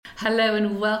Hello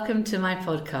and welcome to my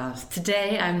podcast.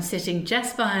 Today I'm sitting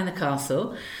just behind the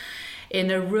castle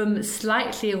in a room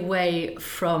slightly away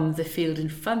from the field in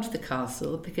front of the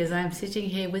castle because I'm sitting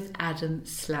here with Adam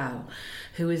Slough,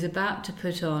 who is about to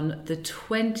put on the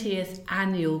 20th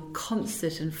annual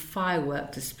concert and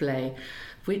firework display,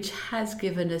 which has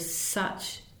given us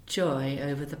such joy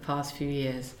over the past few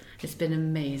years. It's been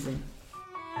amazing.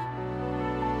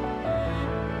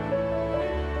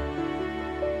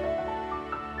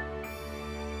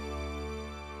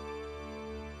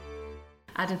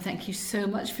 Adam, thank you so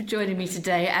much for joining me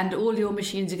today. And all your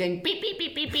machines are going beep, beep,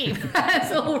 beep, beep, beep.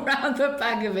 That's all round the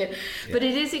back of it. Yeah. But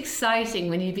it is exciting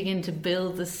when you begin to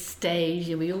build the stage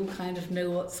and we all kind of know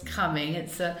what's coming.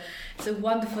 It's a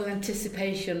wonderful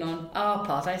anticipation on our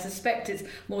part. I suspect it's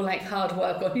more like hard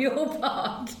work on your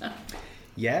part.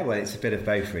 Yeah, well, it's a bit of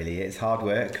both, really. It's hard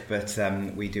work, but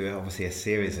we do obviously a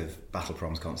series of Battle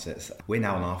Proms concerts. We're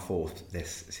now on our fourth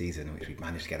this season, which we've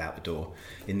managed to get out the door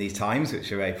in these times, which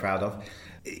we're very proud of.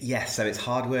 Yes, so it's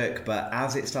hard work, but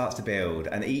as it starts to build,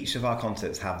 and each of our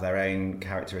concerts have their own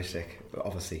characteristic,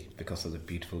 obviously, because of the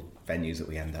beautiful venues that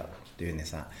we end up doing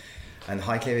this at. And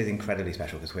Highclere is incredibly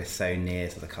special because we're so near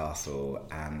to the castle,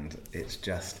 and it's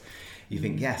just, you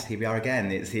think, yes, here we are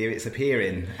again. It's here, it's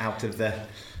appearing out of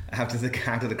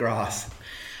the grass.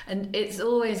 And it's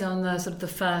always on the sort of the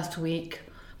first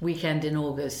weekend in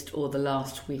August or the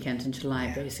last weekend in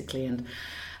July, basically,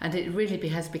 and it really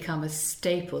has become a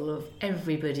staple of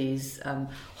everybody's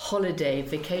holiday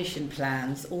vacation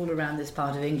plans all around this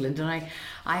part of England. And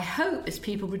I hope as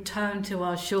people return to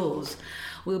our shores,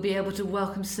 we'll be able to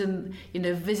welcome some,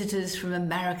 visitors from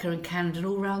America and Canada and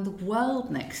all around the world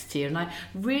next year. And I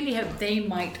really hope they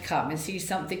might come and see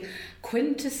something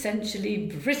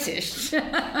quintessentially British.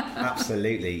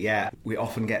 Absolutely, yeah. We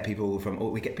often get people from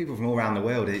all around the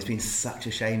world, and it's been such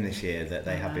a shame this year that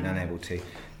they have been unable to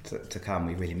come.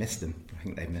 We really missed them. I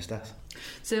think they've missed us.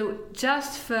 So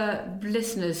just for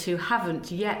listeners who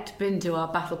haven't yet been to our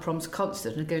Battle Proms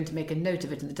concert and are going to make a note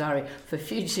of it in the diary for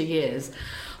future years,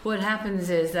 what happens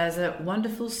is there's a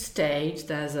wonderful stage,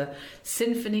 there's a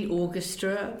symphony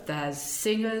orchestra, there's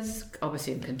singers,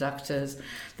 obviously, and conductors,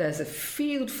 there's a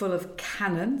field full of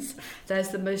cannons, there's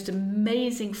the most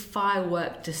amazing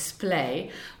firework display,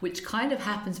 which kind of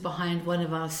happens behind one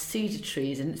of our cedar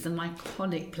trees, and it's an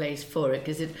iconic place for it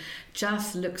because it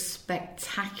just looks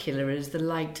spectacular as the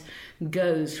light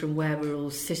goes from where we're all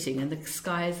sitting, and the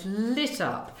sky is lit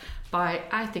up by,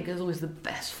 I think, it's always the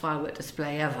best firework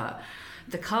display ever.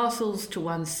 The castle's to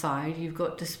one side, you've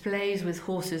got displays with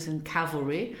horses and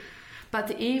cavalry, but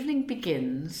the evening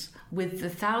begins with the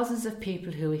thousands of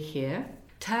people who are here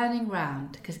turning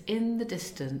round because in the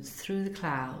distance, through the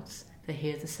clouds, they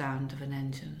hear the sound of an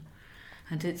engine.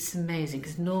 And it's amazing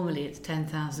because normally it's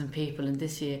 10,000 people, and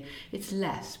this year it's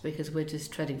less because we're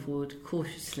just treading forward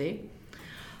cautiously.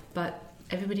 But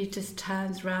everybody just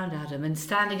turns round at them, and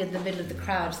standing in the middle of the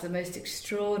crowd is the most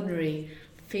extraordinary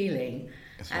feeling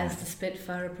as the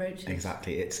Spitfire approaches.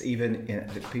 Exactly. It's even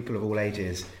the people of all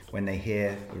ages, when they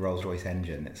hear the Rolls-Royce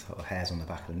engine, it's sort of hairs on the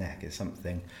back of the neck. It's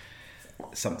something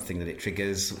that it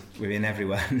triggers within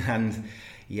everyone. And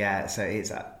yeah, so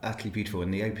it's utterly beautiful.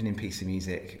 And the opening piece of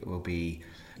music will be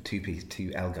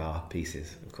two Elgar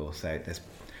pieces, of course. So there's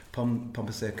Pomp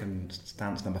and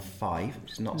Circumstance number 5,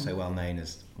 which is not so well known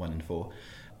as 1 and 4.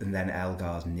 And then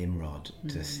Elgar's Nimrod,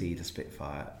 to see the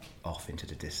Spitfire off into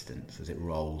the distance as it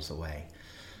rolls away.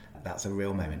 That's a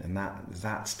real moment, and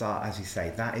that start, as you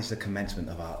say, that is the commencement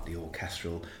of the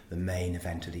orchestral, the main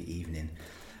event of the evening.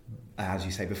 As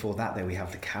you say, before that, though, we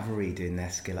have the cavalry doing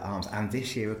their skill at arms, and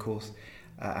this year, of course,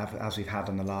 as we've had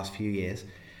in the last few years,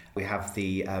 we have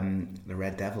the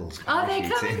Red Devils. Are they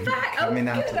coming back? Coming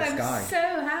out to the sky. I'm so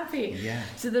happy. Yeah.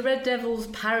 So the Red Devils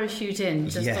parachute in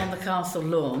just on the castle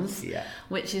lawns,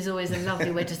 which is always a lovely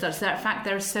way to start. So in fact,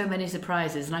 there are so many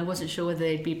surprises, and I wasn't sure whether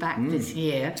they'd be back this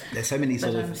year. There's so many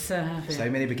I'm so happy. So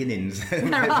many beginnings.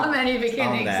 There are many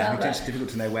beginnings. It's just difficult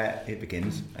to know where it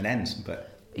begins and ends, but.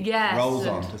 Yes, rolls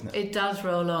on, doesn't it? It does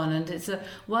roll on, and it's a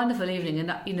wonderful evening.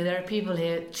 And there are people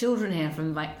here, children here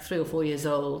from like 3 or 4 years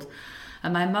old,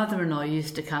 and my mother-in-law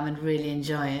used to come and really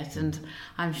enjoy it. And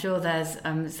I'm sure there's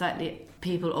slightly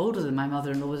people older than my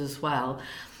mother-in-law as well,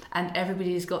 and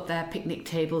everybody's got their picnic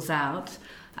tables out,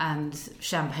 and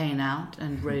champagne out,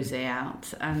 and rosé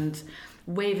out, and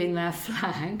waving their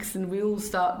flags, and we all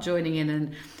start joining in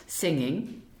and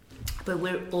singing. But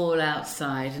we're all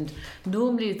outside, and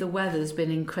normally the weather's been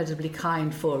incredibly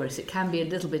kind for us. It can be a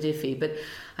little bit iffy, but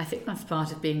I think that's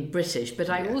part of being British. But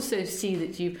I also see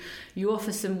that you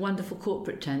offer some wonderful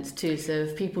corporate tents too, so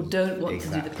if people don't want to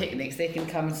do the picnics, they can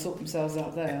come and sort themselves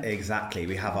out there. Exactly.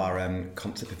 We have our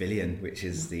concert pavilion, which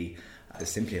is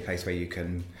simply a place where you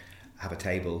can have a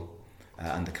table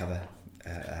undercover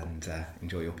and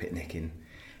enjoy your picnic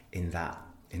in that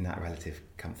relative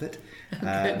comfort,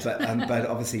 but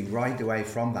obviously right away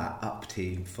from that up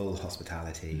to full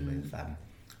hospitality with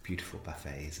beautiful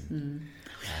buffets. And,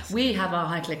 we have our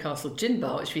Highclere Castle gin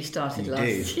bar, which we started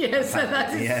last year, so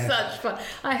that is such fun.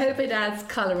 I hope it adds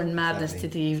colour and madness to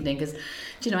the evening, because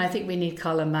I think we need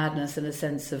colour, madness and a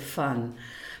sense of fun.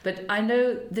 But I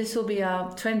know this will be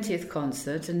our 20th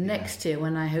concert, and next year,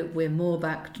 when I hope we're more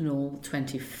back to normal,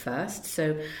 21st,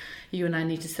 so you and I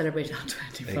need to celebrate our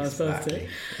 21st birthday.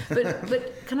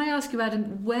 But can I ask you,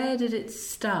 Adam, where did it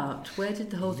start? Where did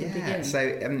the whole thing begin? So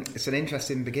it's an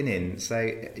interesting beginning. So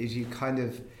as you kind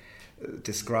of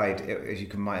described, as you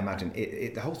might imagine,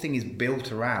 the whole thing is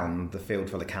built around the field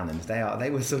full of cannons. They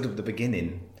were sort of the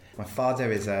beginning. My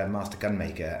father is a master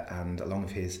gunmaker, and along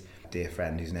with his dear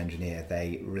friend who's an engineer,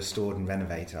 they restored and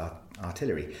renovated our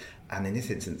artillery. And in this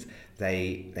instance,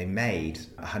 they made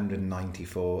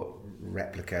 194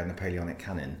 replica Napoleonic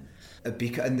cannon.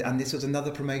 And this was another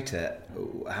promoter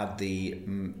who had the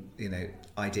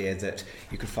idea that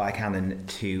you could fire cannon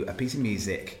to a piece of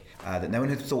music that no one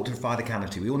had thought to fire the cannon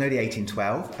to. We all know the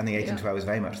 1812, and the 1812 was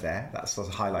very much there. That's the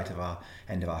highlight of our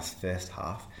end of our first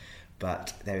half.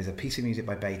 But there is a piece of music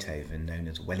by Beethoven known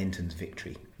as Wellington's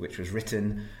Victory, which was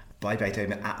written by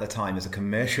Beethoven at the time as a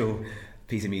commercial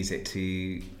piece of music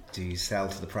to sell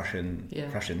to the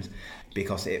Prussians,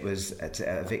 because it was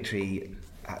a victory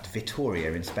at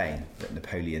Vittoria in Spain that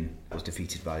Napoleon was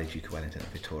defeated by the Duke of Wellington at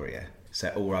Vittoria. So,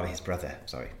 or rather his brother,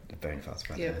 the Bonaparte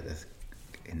brother,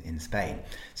 in Spain.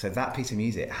 So that piece of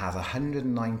music has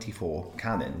 194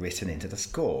 cannon written into the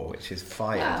score, which is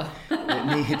fired.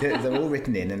 Wow. They're all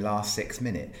written in last 6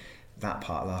 minutes. That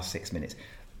part lasts 6 minutes.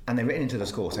 And they're written into the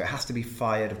score, so it has to be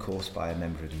fired, of course, by a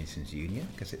member of the Musicians' Union,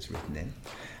 because it's written in.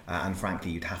 And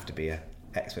frankly, you'd have to be an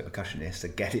expert percussionist to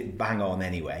get it bang on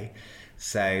anyway.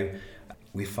 So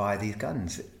we fire these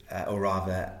guns, or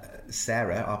rather,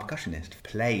 Sarah, our percussionist,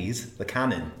 plays the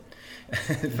cannon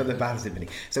for the Battle Symphony.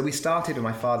 So we started with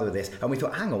my father with this, and we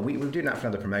thought, hang on, we were doing that for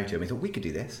another promoter, and we thought we could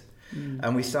do this.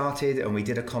 And we started, and we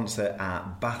did a concert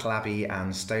at Battle Abbey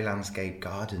and Stowe Landscape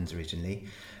Gardens originally,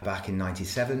 back in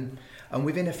 97. And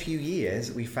within a few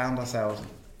years, we found ourselves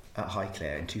at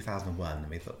Highclere in 2001, and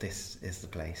we thought this is the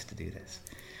place to do this.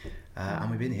 And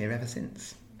we've been here ever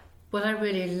since. What I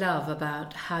really love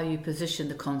about how you position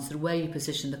the concert, where you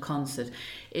position the concert,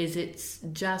 is it's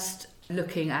just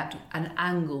looking at an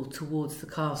angle towards the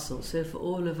castle. So for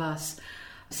all of us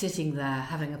sitting there,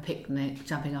 having a picnic,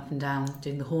 jumping up and down,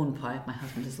 doing the hornpipe, my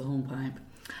husband does the hornpipe,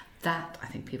 that I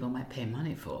think people might pay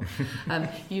money for.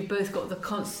 You've both got the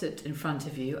concert in front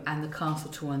of you and the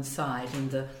castle to one side and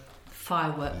the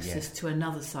fireworks is to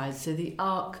another side. So the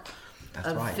arc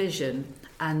of vision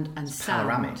and sound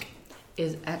panoramic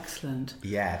is excellent.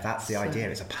 Yeah, that's the idea.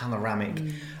 It's a panoramic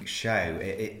show.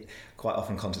 It quite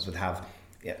often concerts would have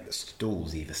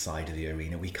stalls either side of the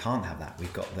arena. We can't have that.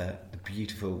 We've got the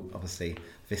beautiful, obviously,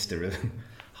 vista of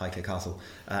Highclere Castle,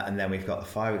 and then we've got the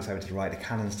fireworks over to the right, the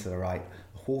cannons to the right,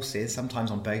 horses sometimes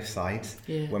on both sides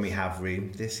when we have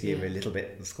room. This year we're a little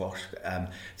bit squashed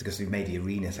because we've made the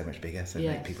arena so much bigger, so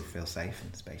make people feel safe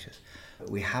and spacious.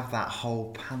 We have that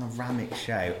whole panoramic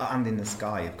show, and in the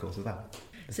sky, of course, as well.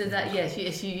 So that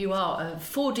you are a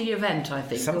 4D event, I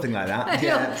think. Something like that.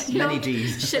 Many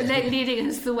Ds. Leading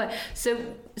us the way.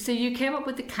 So you came up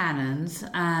with the cannons,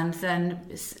 and then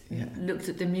looked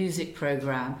at the music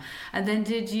program, and then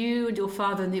did you and your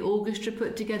father and the orchestra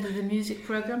put together the music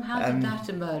program? How did that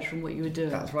emerge from what you were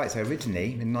doing? That's right. So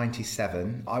originally in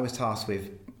 '97, I was tasked with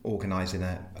organising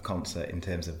a concert in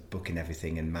terms of booking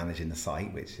everything and managing the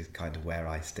site, which is kind of where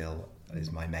I still is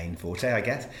my main forte, I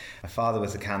guess. My father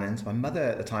was the cannons. My mother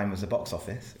at the time was the box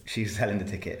office. She was selling the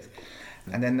tickets.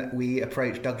 And then we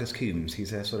approached Douglas Coombs,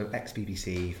 who's a sort of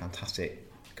ex-BBC, fantastic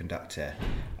conductor.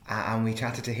 And we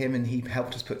chatted to him, and he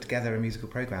helped us put together a musical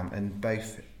programme. And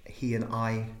both he and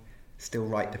I still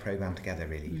write the programme together,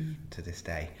 really, to this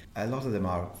day. A lot of them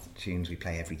are tunes we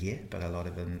play every year, but a lot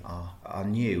of them are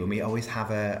new. And we always have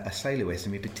a soloist,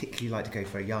 and we particularly like to go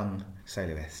for a young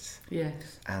soloist.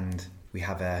 Yes. And we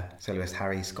have a soloist,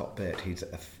 Harry Scott Burt, who's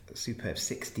a superb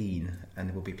 16,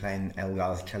 and will be playing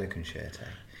Elgar's cello concerto.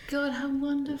 God, how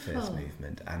wonderful. First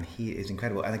movement, and he is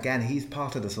incredible. And again, he's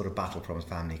part of the sort of Battle Proms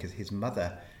family, because his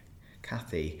mother,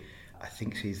 Kathy, I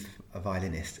think she's a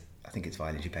violinist. I think it's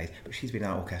violin she plays, but she's been in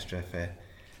our orchestra for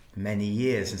many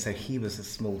years, and so he was a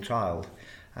small child.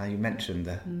 You mentioned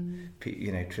the,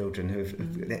 children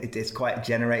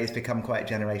it's become quite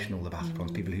generational, the Battle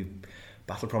Proms. People who,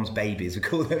 Battle Proms babies, we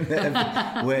call them,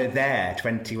 were there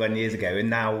 21 years ago and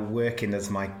now working as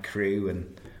my crew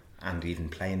and even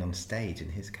playing on stage in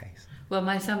his case. Well,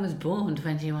 my son was born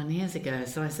 21 years ago,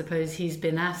 so I suppose he's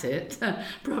been at it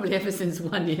probably ever since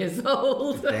 1 year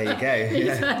old. There you go. He's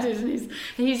at it, and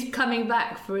he's coming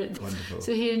back for it. Wonderful.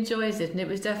 So he enjoys it, and it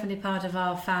was definitely part of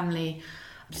our family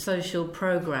social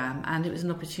programme, and it was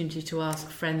an opportunity to ask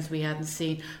friends we hadn't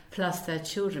seen, plus their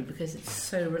children, because it's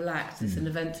so relaxed. It's an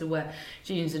event to wear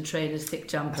jeans and trainers, thick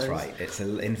jumpers. That's right. It's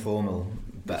informal,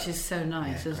 but which is so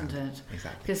nice, isn't it?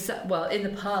 Exactly. Because, well, in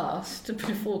the past,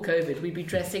 before COVID, we'd be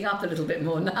dressing up a little bit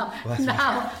more.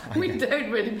 Now we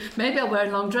don't really. Maybe I'll wear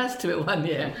a long dress to it one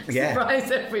year. Surprise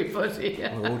everybody.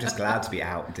 We're all just glad to be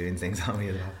out doing things, aren't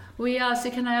we? We are. So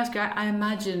can I ask you, I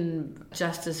imagine,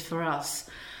 just as for us,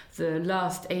 the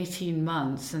last 18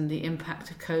 months and the impact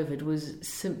of COVID was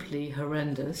simply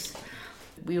horrendous.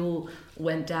 We all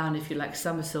went down, if you like,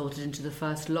 somersaulted into the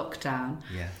first lockdown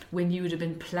when you would have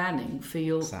been planning for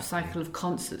your cycle of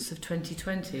concerts of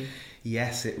 2020.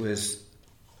 Yes, it was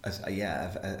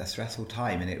a stressful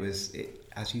time, and it was,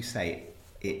 as you say,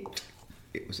 it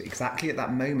was exactly at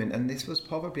that moment, and this was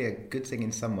probably a good thing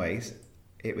in some ways.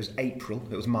 It was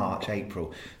March,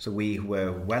 April, so we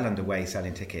were well underway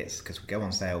selling tickets because we go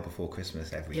on sale before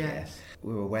Christmas every year.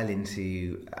 We were well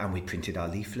into, and we printed our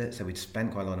leaflet, so we'd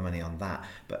spent quite a lot of money on that.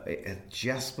 But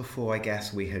just before, I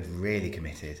guess, we had really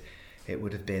committed, it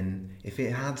would have been, if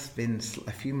it had been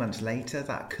a few months later,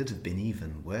 that could have been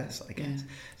even worse, I guess.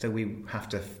 So we have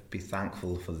to be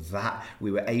thankful for that. We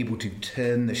were able to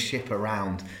turn the ship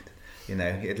around. It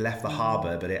had left the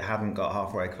harbour, but it hadn't got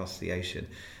halfway across the ocean.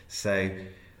 So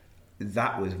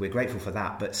we're grateful for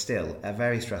that, but still a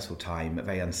very stressful time, a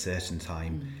very uncertain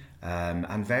time,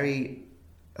 and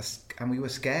we were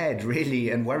scared really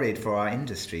and worried for our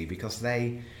industry because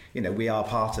we are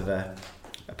part of a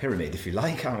pyramid, if you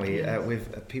like, aren't we?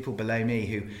 With people below me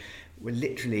who were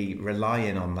literally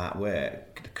relying on that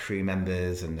work, the crew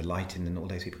members and the lighting and all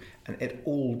those people,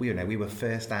 and we were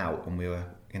first out and we were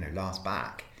last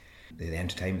back. The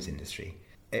entertainment industry.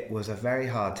 It was a very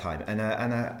hard time and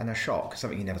a shock,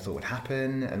 something you never thought would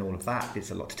happen, and all of that.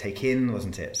 It's a lot to take in,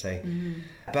 wasn't it? So,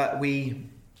 but we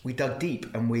dug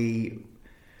deep and we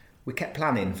kept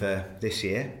planning for this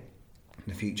year,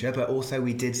 the future. But also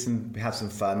we had some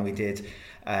fun. We did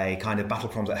a kind of Battle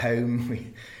Proms at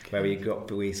home, where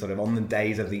we sort of on the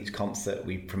days of each concert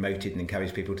we promoted and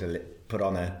encouraged people to put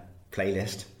on a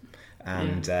playlist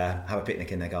and have a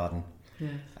picnic in their garden.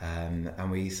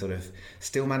 And we sort of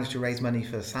still managed to raise money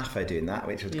for SAFA doing that,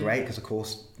 which was great because, of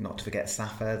course, not to forget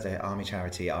SAFA, the Army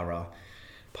charity, are our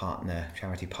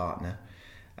charity partner.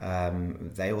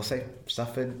 They also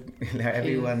suffered.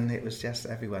 Everyone. It was just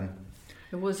everyone.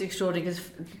 It was extraordinary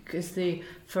because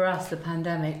for us the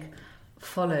pandemic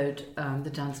followed the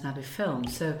Downton Abbey film,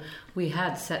 so we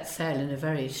had set sail in a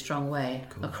very strong way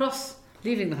across.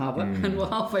 Leaving the harbour and we're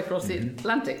halfway across the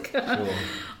Atlantic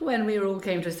when we all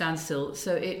came to a standstill.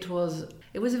 So it was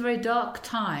a very dark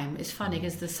time. It's funny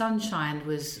because the sunshine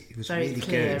was very really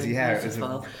clear good. and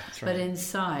beautiful, that's right. But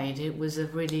inside it was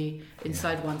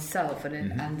inside oneself,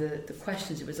 and the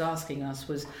questions it was asking us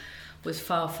was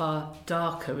far, far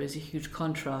darker as a huge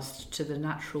contrast to the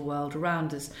natural world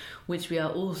around us, which we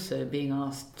are also being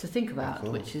asked to think about,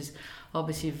 which is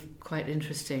obviously quite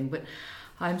interesting. But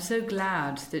I'm so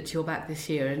glad that you're back this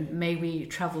year, and may we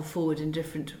travel forward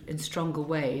in stronger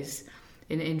ways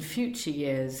in future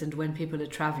years. And when people are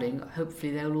travelling,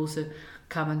 hopefully they'll also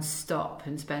come and stop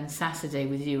and spend Saturday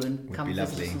with you and come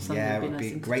visit us on Sunday. Yeah, it would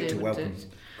be great to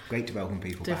welcome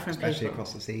people back, especially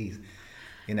across the seas.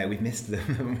 We've missed them,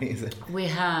 haven't we? We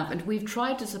have, and we've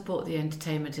tried to support the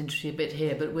entertainment industry a bit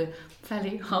here, but we're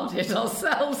fairly hard hit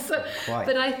ourselves.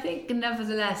 But I think,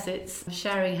 nevertheless, it's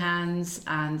sharing hands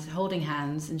and holding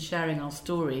hands and sharing our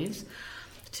stories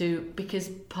because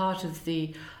part of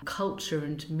the culture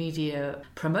and media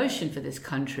promotion for this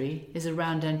country is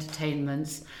around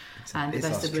entertainments. And the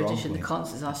Best of British and the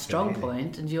concerts are our strong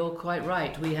point, and you're quite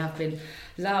right. We have been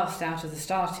last out of the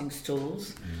starting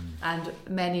stalls, and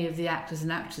many of the actors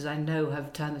and actresses I know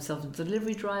have turned themselves into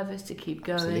delivery drivers to keep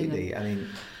going. Absolutely. I mean,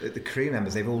 the crew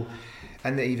members, they've all,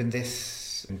 and even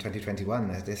this in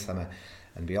 2021, this summer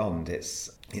and beyond, it's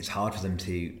hard for them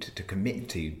to commit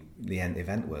to the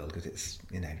event world because it's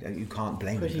you can't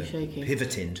blame them for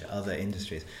pivoting to other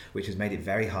industries, which has made it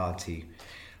very hard to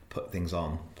put things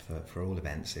on for all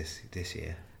events this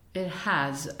year. It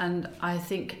has, and I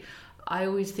think I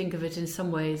always think of it in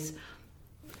some ways,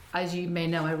 as you may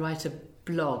know, I write a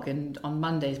blog, and on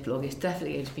Monday's blog it's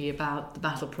definitely going to be about the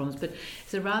battle proms, but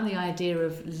it's around the idea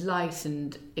of light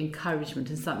and encouragement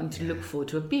and something to look forward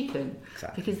to, a beacon.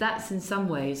 Exactly. Because that's in some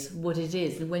ways what it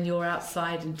is. And when you're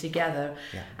outside and together,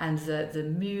 and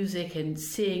the music and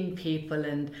seeing people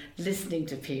and listening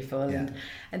to people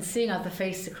and seeing other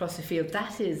faces across the field,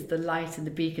 that is the light and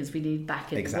the beacons we need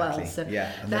back in the world. So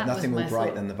and there's nothing more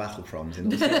bright than the battle proms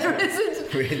in all there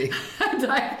isn't. Really.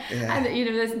 And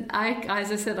you know,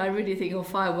 as I said, I really think your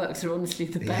fireworks are honestly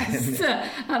the best,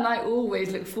 and I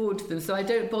always look forward to them. So I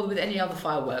don't bother with any other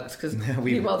fireworks because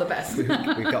you are the best. We've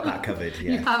got that covered.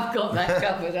 Yeah. You have got that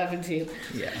covered, haven't you?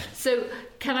 Yeah. So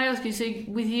can I ask you? So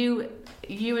with you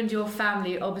and your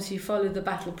family obviously follow the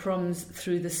battle proms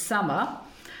through the summer.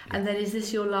 And then is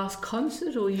this your last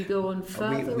concert, or you go on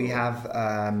further? We have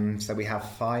we have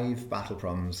 5 battle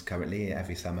proms currently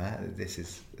every summer.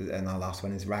 And our last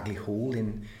one is Ragley Hall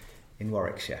in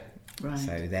Warwickshire. Right.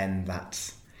 So then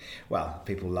that's, well,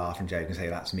 people laugh and joke and say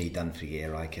that's me done for a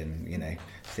year. I can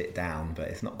sit down, but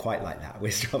it's not quite like that.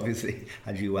 We're obviously,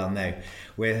 as you well know,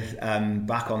 we're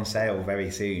back on sale very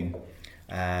soon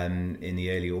in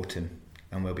the early autumn,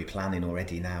 and we'll be planning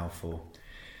already now for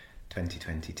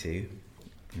 2022.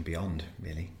 And beyond,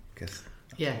 really, because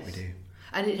that's what we do.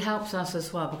 And it helps us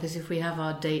as well, because if we have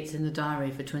our dates in the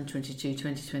diary for 2022,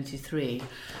 2023,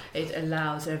 it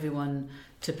allows everyone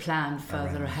to plan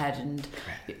further ahead, and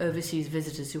overseas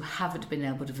visitors who haven't been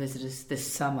able to visit us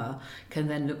this summer can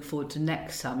then look forward to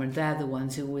next summer, and they're the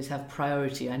ones who always have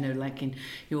priority. I know, like in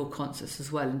your concerts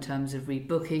as well, in terms of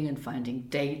rebooking and finding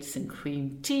dates and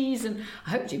cream teas and I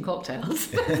hope gin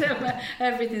cocktails,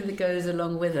 everything that goes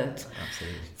along with it.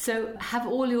 Absolutely. So have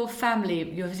all your family,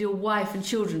 your wife and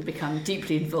children become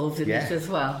deeply involved in it as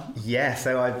well? Yeah,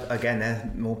 so again,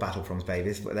 they're more battle proms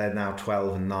babies, but they're now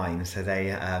 12 and 9, so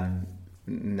they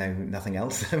know nothing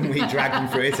else. We drag them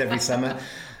through it every summer.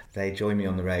 They join me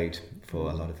on the road for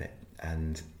a lot of it.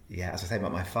 And as I say,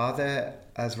 my father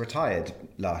has retired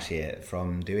last year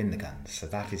from doing the guns, so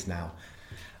that is now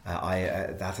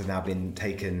that has now been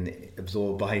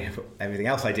absorbed by everything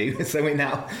else I do. So I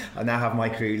now have my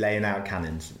crew laying out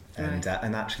cannons, and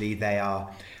actually they are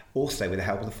also with the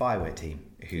help of the firework team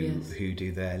who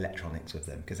do the electronics with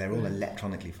them, because they're all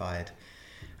electronically fired,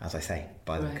 as I say,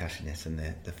 by the percussionists and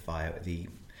the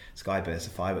Skyburst, a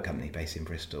firework company based in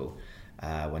Bristol,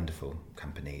 wonderful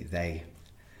company.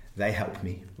 They help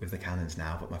me with the cannons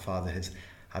now, but my father has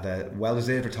had a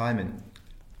well-deserved retirement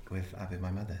with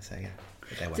my mother. So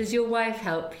Does your wife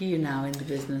help you now in the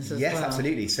business as well? Yes,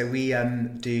 absolutely. So we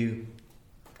do.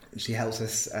 She helps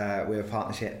us. We have a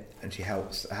partnership, and she's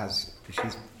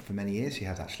for many years. She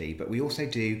has actually, but we also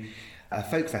do a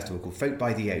folk festival called Folk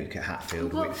by the Oak at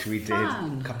Hatfield, which we did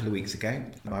a couple of weeks ago.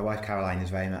 My wife Caroline is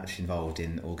very much involved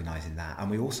in organising that,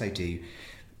 and we also do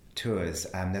tours.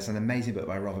 There's an amazing book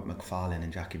by Robert Macfarlane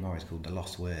and Jackie Morris called The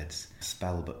Lost Words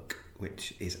Spell Book,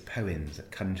 which is poems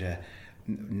that conjure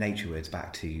nature words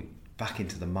back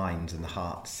into the minds and the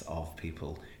hearts of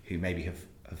people who maybe have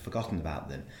forgotten about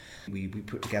them. We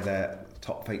put together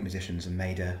top folk musicians and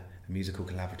made a musical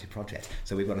collaborative project.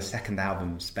 So we've got a second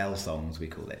album, Spell Songs we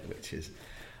call it, which is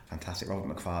fantastic. Robert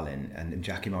Macfarlane and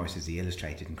Jackie Morris is the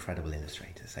incredible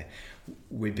illustrator. So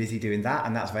we're busy doing that,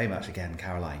 and that's very much, again,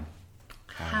 Caroline.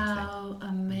 How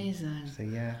amazing. So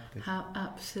how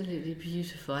absolutely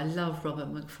beautiful. I love Robert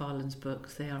Macfarlane's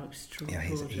books. They are extraordinary.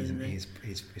 Yeah,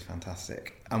 he's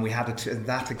fantastic. And we had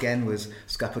that again was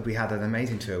scuppered. We had an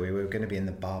amazing tour. We were going to be in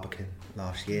the Barbican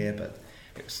last year, but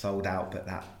it was sold out, but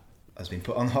that has been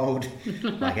put on hold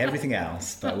like everything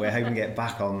else, but we're hoping to get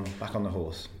back on the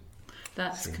horse.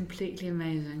 That's completely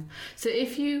amazing. So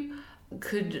if you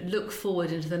could look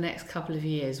forward into the next couple of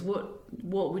years, what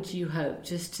would you hope?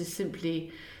 Just to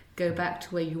simply go back to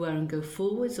where you were and go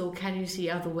forwards, or can you see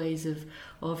other ways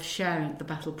of sharing the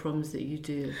battle proms that you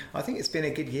do? I think it's been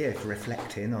a good year for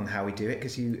reflecting on how we do it,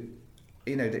 because you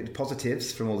know the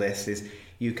positives from all this is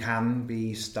you can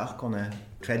be stuck on a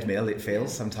treadmill, it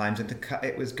feels sometimes, and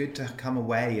it was good to come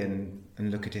away and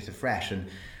look at it afresh. And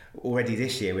already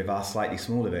this year, with our slightly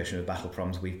smaller version of Battle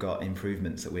Proms, we've got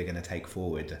improvements that we're going to take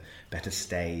forward. Better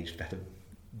stage, better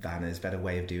banners, better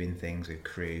way of doing things with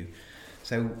crew.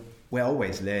 So we're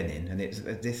always learning, and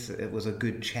it was a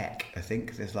good check, I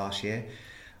think, this last year.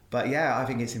 But I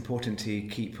think it's important to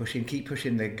keep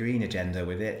pushing the green agenda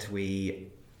with it. We're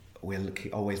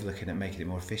always looking at making it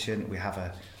more efficient. We have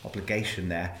an obligation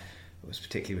there,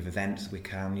 particularly with events. We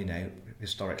can,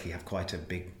 historically have quite a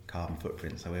big carbon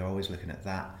footprint, so we're always looking at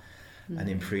that and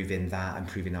improving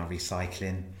our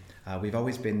recycling. We've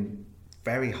always been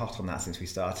very hot on that since we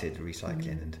started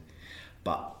recycling, and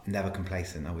but never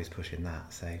complacent, always pushing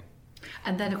that. So.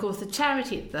 And then, of course, the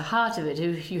charity at the heart of it,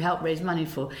 who you help raise money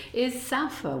for, is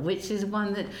SAFA, which is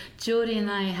one that Geordie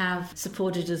and I have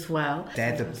supported as well.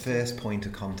 They're the first point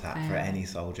of contact for any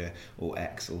soldier or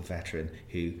ex or veteran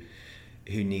who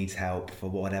needs help for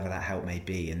whatever that help may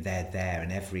be, and they're there,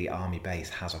 and every army base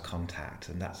has a contact,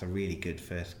 and that's a really good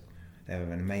first. They're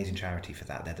an amazing charity for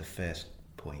that. They're the first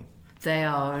point. They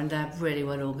are, and they're really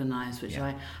well organised, which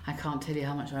I can't tell you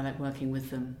how much I like working with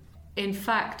them. In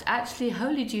fact, actually,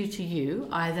 wholly due to you,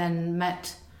 I then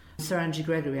met Sir Andrew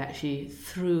Gregory actually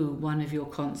through one of your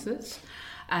concerts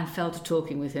and fell to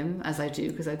talking with him, as I do,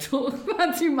 because I talk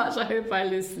far too much. I hope I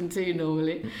listen to you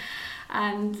normally.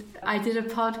 And I did a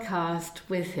podcast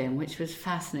with him, which was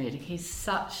fascinating. He's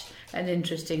such an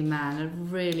interesting man, a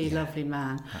really lovely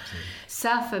man. Absolutely.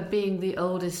 SAFA, being the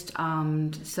oldest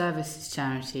armed services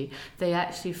charity, they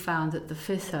actually found that the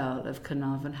 5th Earl of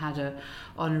Carnarvon had an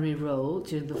honorary role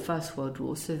during the First World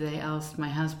War, so they asked my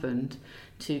husband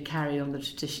to carry on the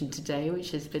tradition today,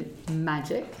 which has been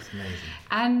magic. That's amazing.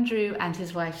 Andrew and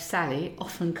his wife Sally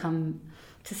often come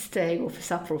to stay or for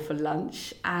supper or for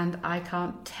lunch, and I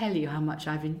can't tell you how much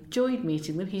I've enjoyed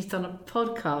meeting them. He's done a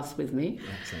podcast with me.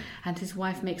 Excellent. And his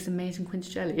wife makes amazing quince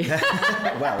jelly.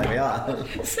 Well, there we are.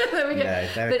 So there we go. No,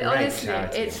 they're but a great honestly,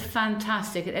 charity. it's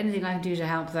fantastic, and anything I can do to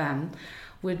help them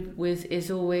is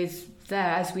always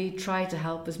there, as we try to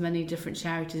help as many different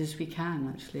charities as we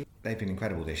can, actually. They've been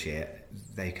incredible this year.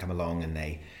 They come along and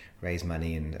they raise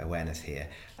money and awareness here.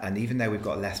 And even though we've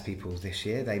got less people this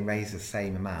year, they raise the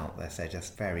same amount. They're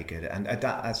just very good. And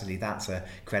that's a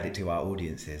credit to our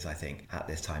audiences, I think, at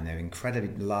this time. They're incredibly,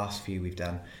 the last few we've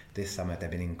done this summer, they've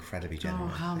been incredibly generous.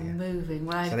 Oh, how moving.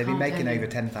 Well, so they've been making over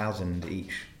 10,000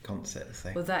 each concert.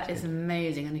 So well, that is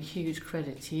amazing, and a huge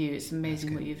credit to you. It's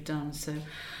amazing what you've done. So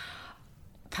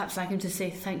perhaps I can just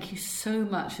say thank you so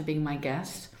much for being my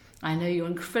guest. I know you're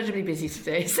incredibly busy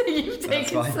today, so you've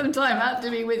taken some time out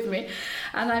to be with me.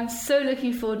 And I'm so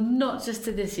looking forward not just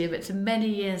to this year, but to many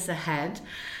years ahead.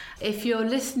 If you're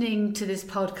listening to this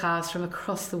podcast from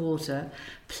across the water,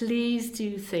 please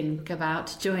do think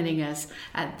about joining us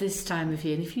at this time of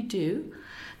year. And if you do,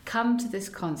 come to this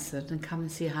concert and come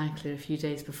and see Highclere a few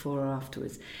days before or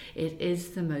afterwards. It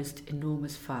is the most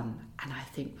enormous fun, and I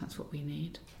think that's what we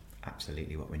need.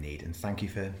 Absolutely what we need. And thank you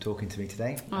for talking to me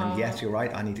today. Oh. And yes, you're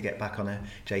right, I need to get back on a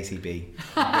JCB.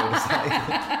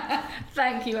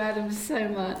 Thank you, Adam, so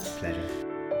much. Pleasure.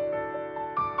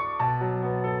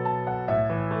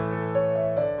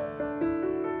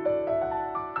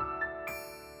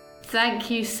 Thank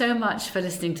you so much for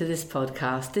listening to this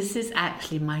podcast. This is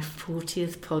actually my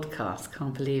 40th podcast,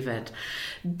 can't believe it.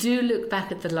 Do look back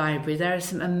at the library. There are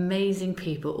some amazing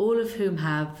people, all of whom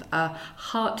have a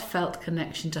heartfelt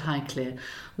connection to Highclere.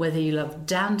 Whether you love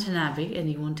Downton Abbey and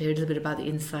you want to hear a little bit about the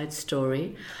inside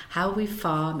story, how we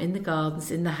farm, in the gardens,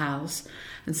 in the house,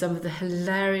 and some of the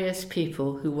hilarious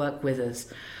people who work with us.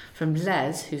 From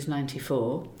Les, who's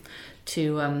 94,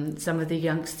 to some of the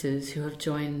youngsters who have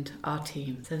joined our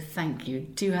team. So thank you.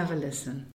 Do have a listen.